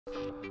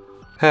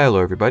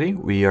Hello everybody,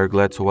 we are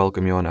glad to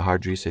welcome you on a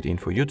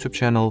HardReset.Info YouTube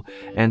channel,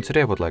 and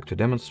today I would like to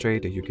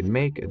demonstrate that you can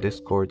make a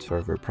Discord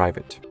server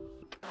private.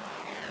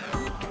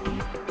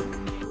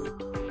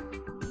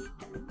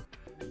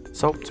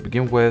 So to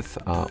begin with,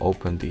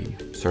 open the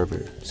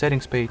server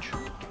settings page,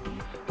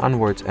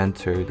 onwards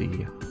enter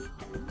the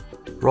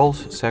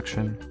roles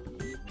section.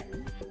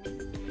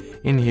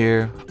 In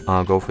here,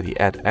 go for the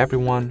add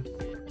everyone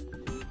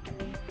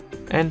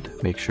and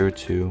make sure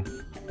to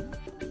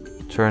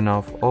turn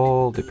off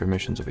all the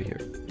permissions over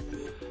here,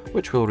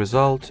 which will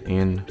result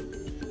in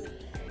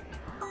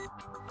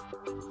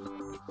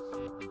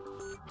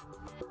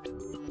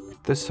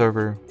this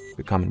server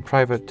becoming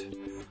private,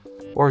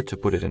 or to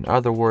put it in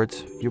other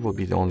words, you will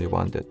be the only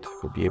one that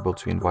will be able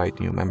to invite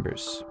new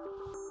members.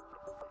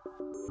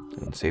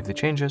 And save the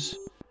changes,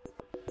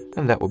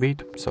 and that will be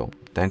it. So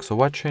thanks for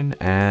watching,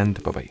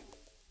 and bye bye.